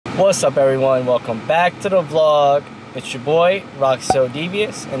What's up, everyone? Welcome back to the vlog. It's your boy Rock So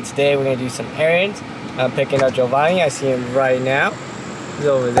Devious, and today we're gonna do some errands. I'm picking up Giovanni. I see him right now. He's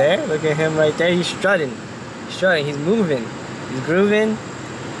over there. Look at him right there. He's strutting. He's strutting. He's moving. He's grooving.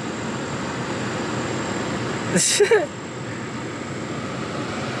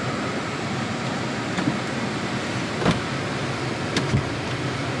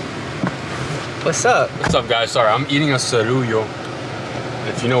 What's up? What's up, guys? Sorry, I'm eating a cerullo.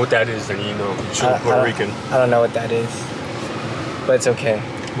 If you know what that is, then you know. You're Puerto Rican. I don't know what that is, but it's okay.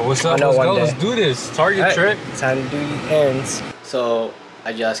 But what's up? Let's go. Let's do this. Target trip. Time to do these errands. So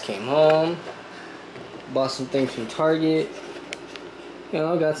I just came home, bought some things from Target. You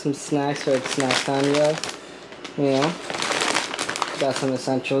know, got some snacks for snack time, yo. You know, got some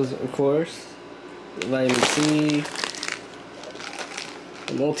essentials, of course. Vitamin C,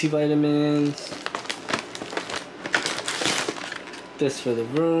 multivitamins. This for the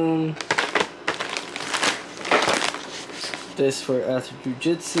room. This for after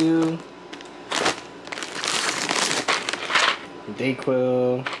jujitsu.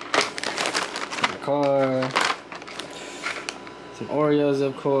 Dayquil. My car. Some Oreos,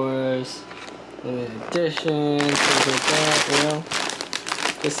 of course. Limited edition. Things like that, you know.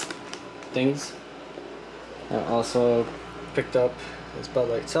 Just things. I also picked up this Bud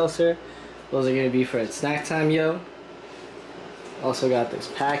Light Seltzer. Those are gonna be for snack time, yo. Also got this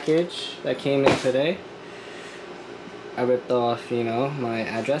package that came in today. I ripped off, you know, my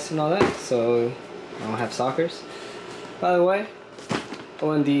address and all that, so I don't have stalkers. By the way, I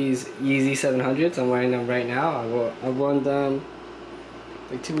won these Yeezy 700s. I'm wearing them right now. I won them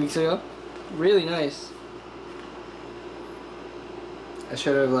like 2 weeks ago. Really nice. I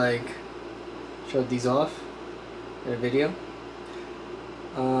should have like showed these off in a video.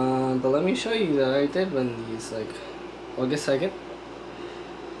 But let me show you that I did win these like August 2nd.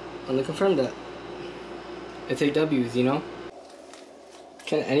 I'm gonna confirm that. I take W's, you know?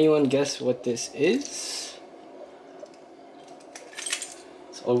 Can anyone guess what this is?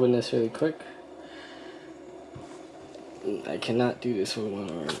 Let's open this really quick. I cannot do this with one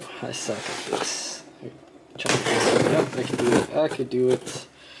arm. I suck at this. Try this. Yep, I can do it. I could do it.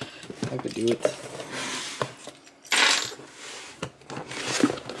 I could do it.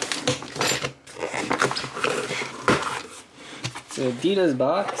 It's an Adidas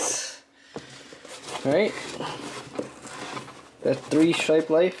box, right? That 3 stripe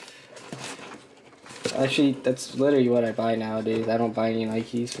life. Actually, that's literally what I buy nowadays. I don't buy any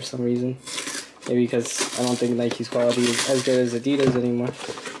Nikes for some reason. Maybe because I don't think Nike's quality is as good as Adidas anymore.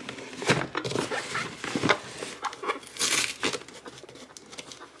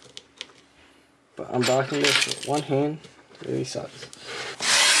 But unboxing this with one hand really sucks.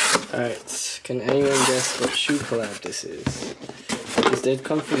 Alright, can anyone guess what shoe collab this is? This did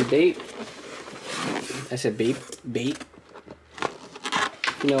come from Bait. I said Bait.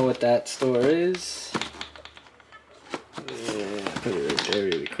 You know what that store is. Yeah, put it right there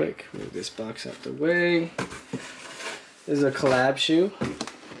really quick. Move this box out the way. This is a collab shoe.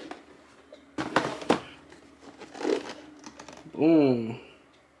 Boom.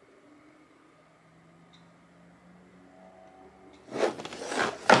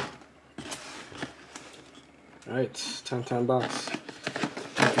 Alright, time box.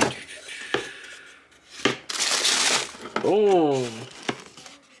 Boom.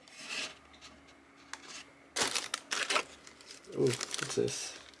 Ooh, what's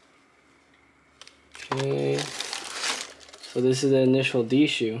this? Okay. So this is the Initial D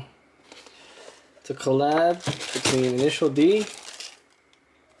shoe. It's a collab between Initial D,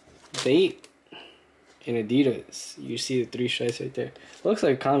 Bait, and Adidas. You see the 3 stripes right there. Looks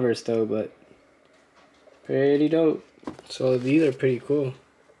like Converse though, but pretty dope. So these are pretty cool.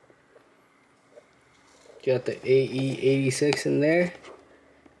 Got the AE86 in there.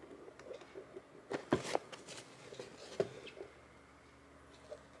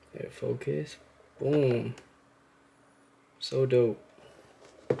 There, focus. Boom. So dope.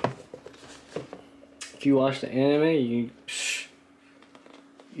 If you watch the anime,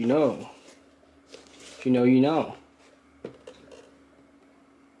 you know. If you know, you know.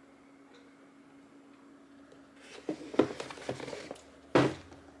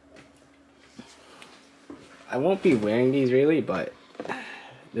 I won't be wearing these really, but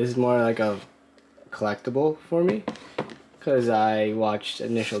this is more like a collectible for me because I watched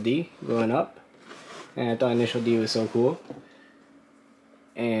Initial D growing up and I thought Initial D was so cool,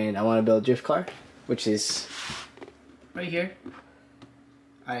 and I want to build a drift car, which is right here,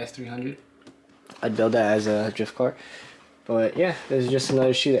 IS300. I'd build that as a drift car, but yeah, this is just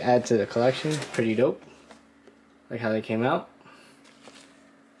another shoe to add to the collection. Pretty dope, like how they came out.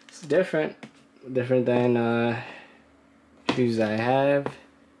 it's different than shoes I have,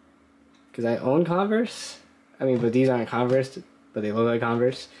 because I own Converse. I mean, but these aren't Converse, but they look like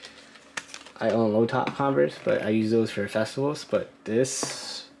Converse. I own low top Converse, but I use those for festivals. But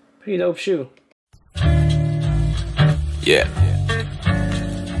this, pretty dope shoe. Yeah.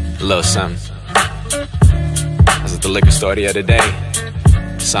 A little something. I was at the liquor store the other day.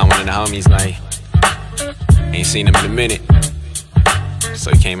 Saw one of the homies, like, ain't seen him in a minute.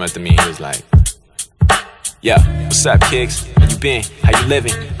 So he came up to me, he was like, "Yo, what's up, Kix? How you been? How you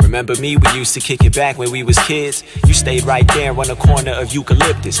living? Remember me? We used to kick it back when we was kids. You stayed right there on the corner of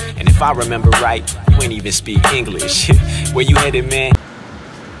eucalyptus. And if I remember right, you ain't even speak English. Where you headed, man?"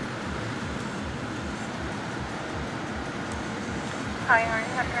 Hi,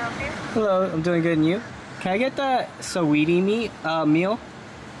 how can I help you? Hello, I'm doing good, and you? Can I get the Saweetie meal?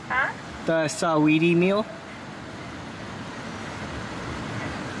 Huh? The Saweetie meal?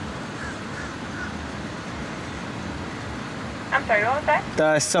 I'm sorry, what was that?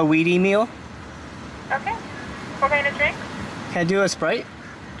 The Saweetie meal? Okay. What kind of drink? Can I do a Sprite?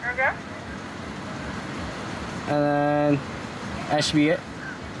 Okay. And then that should be it.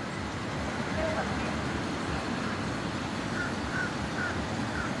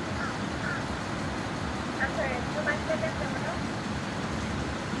 I'm sorry, do you mind taking someone else?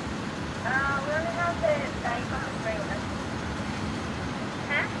 We only have the coffee spray with us.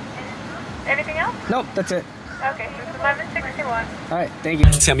 Huh? Anything else? Nope, that's it. Okay, so it's 1161. Alright, thank you.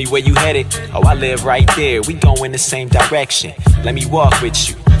 Tell me where you headed. Oh, I live right there. We go in the same direction. Let me walk with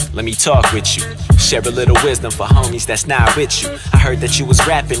you. Let me talk with you. Share a little wisdom for homies that's not with you. I heard that you was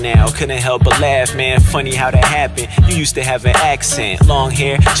rapping now. Couldn't help but laugh, man. Funny how that happened. You used to have an accent. Long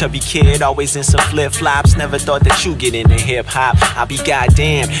hair, chubby kid, always in some flip-flops. Never thought that you get into hip-hop. I be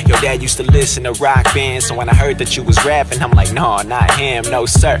goddamn. Your dad used to listen to rock bands. So when I heard that you was rapping, I'm like, no, not him. No,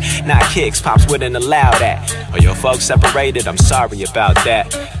 sir. Not Kix. Pops wouldn't allow that. Or your folks separated. I'm sorry about that.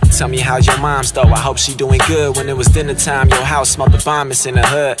 Tell me how's your mom's though. I hope she doing good. When it was dinner time, your house smelled the vomits in the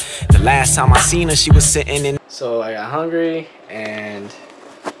hood. The last time I seen her, she was sitting in. So I got hungry and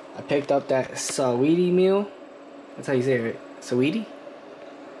I picked up that Saweetie meal. That's how you say it, right? Saweetie?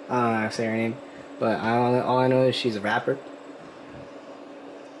 I don't know how to say her name, but all I know is she's a rapper.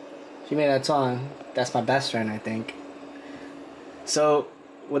 She made that song. That's my best friend, I think. So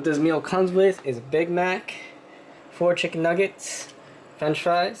what this meal comes with is a Big Mac, 4 chicken nuggets, French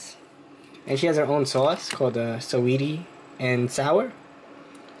fries, and she has her own sauce called Saweetie and Sour.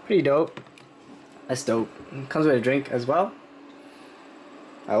 Pretty dope. That's dope. It comes with a drink as well.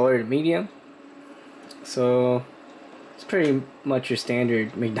 I ordered medium. So it's pretty much your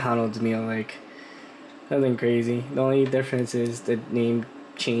standard McDonald's meal, like nothing crazy. The only difference is the name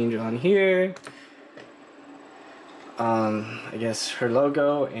change on here. I guess her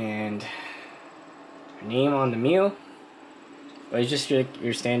logo and her name on the meal. But it's just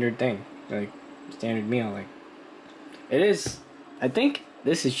your standard thing, like standard meal. Like it is. I think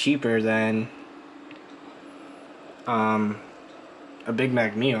this is cheaper than a Big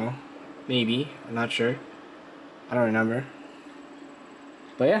Mac meal, maybe. I'm not sure. I don't remember.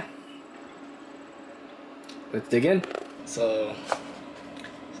 But yeah, let's dig in. So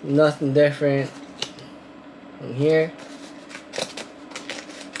nothing different from here.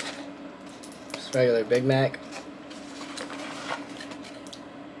 Just regular Big Mac.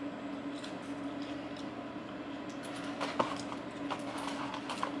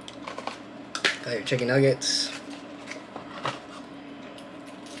 Got your chicken nuggets.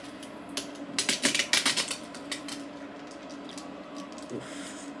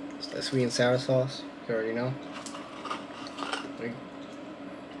 Oof. It's that sweet and sour sauce. You already know.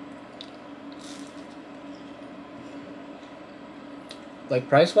 Like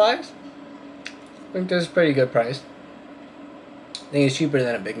price wise, I think this is a pretty good price. I think it's cheaper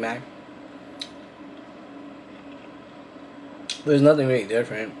than a Big Mac. There's nothing really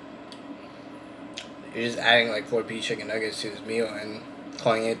different. You're just adding like 4-piece chicken nuggets to this meal and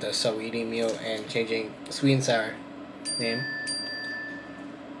calling it the Saweetie meal and changing the sweet and sour name.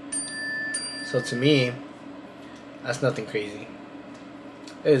 So to me, that's nothing crazy.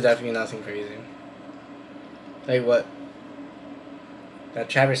 It is definitely nothing crazy. Like what? That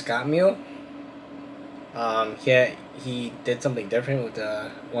Travis Scott meal. He did something different with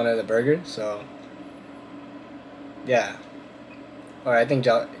one of the burgers. So yeah. Or I think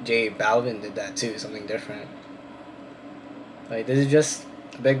J Balvin did that too, something different. Like this is just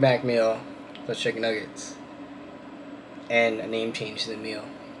a Big Mac meal plus chicken nuggets and a name change to the meal.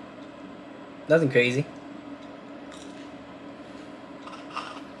 Nothing crazy.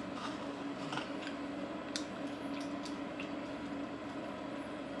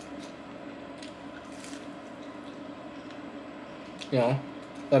 You know,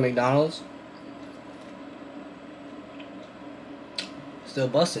 like McDonald's. Still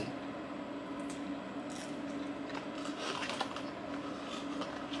busting.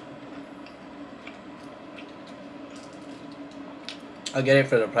 I'll get it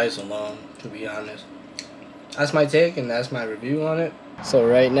for the price alone, to be honest. That's my take and that's my review on it. So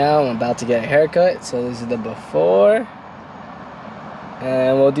right now I'm about to get a haircut. So this is the before.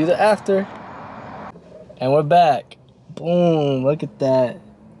 And we'll do the after. And we're back. Boom, look at that.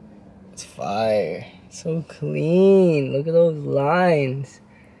 It's fire. So clean. Look at those lines.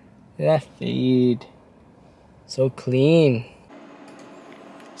 Look at that fade. So clean.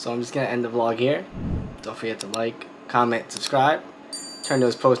 So I'm just gonna end the vlog here. Don't forget to like, comment, subscribe. Turn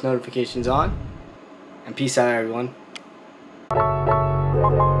those post notifications on. And peace out, everyone.